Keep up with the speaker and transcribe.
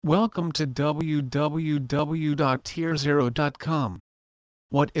Welcome to www.tierzero.com.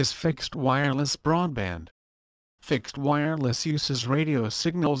 What is fixed wireless broadband? Fixed wireless uses radio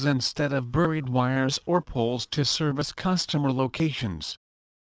signals instead of buried wires or poles to service customer locations.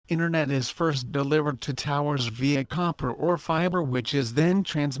 Internet is first delivered to towers via copper or fiber, which is then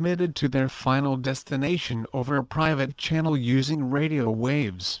transmitted to their final destination over a private channel using radio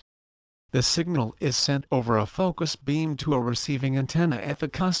waves. The signal is sent over a focus beam to a receiving antenna at the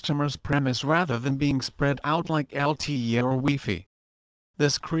customer's premise rather than being spread out like LTE or Wi-Fi.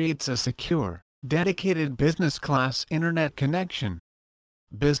 This creates a secure, dedicated business-class internet connection.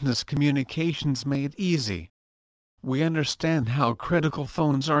 Business communications made easy. We understand how critical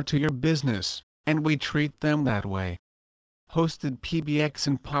phones are to your business, and we treat them that way. Hosted PBX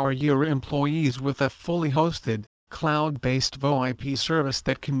empower your employees with a fully hosted, cloud-based VoIP service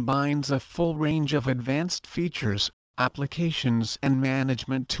that combines a full range of advanced features, applications and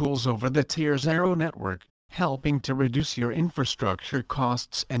management tools over the Tier Zero network, helping to reduce your infrastructure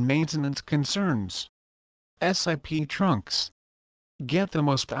costs and maintenance concerns. SIP trunks. Get the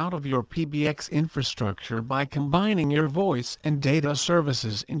most out of your PBX infrastructure by combining your voice and data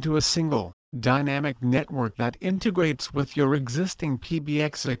services into a single, dynamic network that integrates with your existing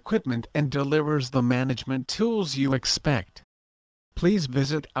PBX equipment and delivers the management tools you expect. Please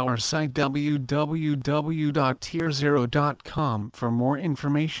visit our site www.tierzero.com for more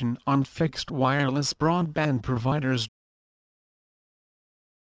information on fixed wireless broadband providers.